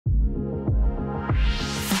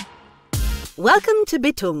Welcome to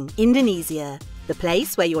Bitung, Indonesia, the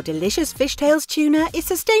place where your delicious fishtails tuna is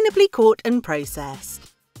sustainably caught and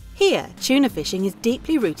processed. Here, tuna fishing is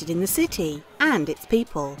deeply rooted in the city and its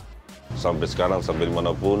people. Sampai sekarang, sampai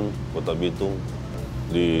dimanapun, kota Bitung,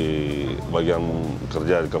 di bagian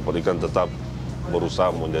kerja di kapal ikan tetap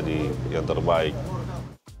berusaha menjadi yang terbaik.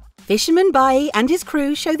 Fisherman Bije and his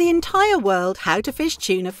crew show the entire world how to fish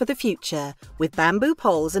tuna for the future with bamboo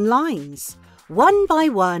poles and lines. One by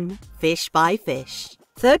one, fish by fish.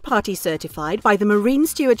 Third-party certified by the Marine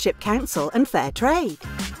Stewardship Council and Fair Trade.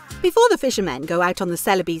 Before the fishermen go out on the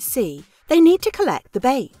Celebes Sea, they need to collect the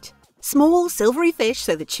bait. Small, silvery fish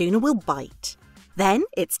so the tuna will bite. Then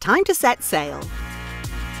it's time to set sail.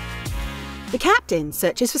 The captain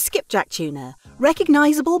searches for skipjack tuna,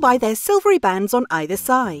 recognisable by their silvery bands on either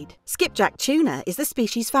side. Skipjack tuna is the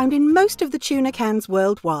species found in most of the tuna cans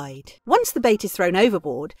worldwide. Once the bait is thrown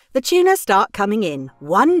overboard, the tuna start coming in,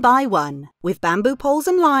 one by one. With bamboo poles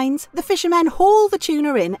and lines, the fishermen haul the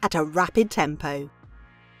tuna in at a rapid tempo.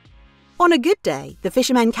 On a good day, the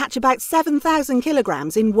fishermen catch about 7,000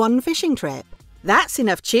 kilograms in one fishing trip. That's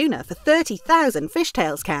enough tuna for 30,000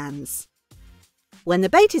 fishtails cans. When the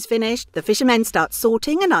bait is finished, the fishermen start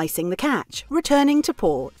sorting and icing the catch, returning to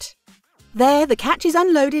port. There, the catch is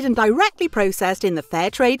unloaded and directly processed in the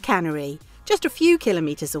Fair Trade cannery, just a few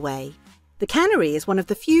kilometres away. The cannery is one of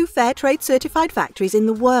the few Fair Trade certified factories in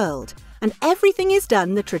the world, and everything is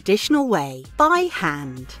done the traditional way, by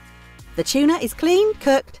hand. The tuna is cleaned,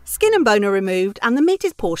 cooked, skin and bone are removed, and the meat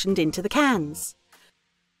is portioned into the cans.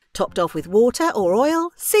 Topped off with water or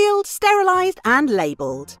oil, sealed, sterilised and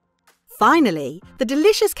labelled. Finally, the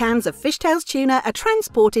delicious cans of fishtails tuna are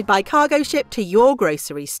transported by cargo ship to your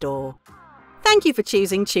grocery store. Thank you for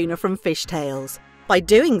choosing tuna from Fishtails. By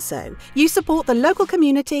doing so, you support the local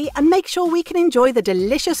community and make sure we can enjoy the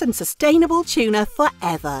delicious and sustainable tuna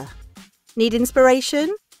forever. Need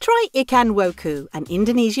inspiration? Try ikan woku, an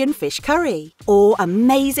Indonesian fish curry, or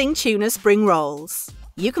amazing tuna spring rolls.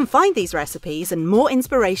 You can find these recipes and more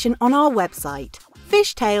inspiration on our website,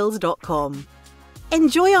 fishtails.com.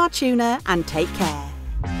 Enjoy our tuna and take care.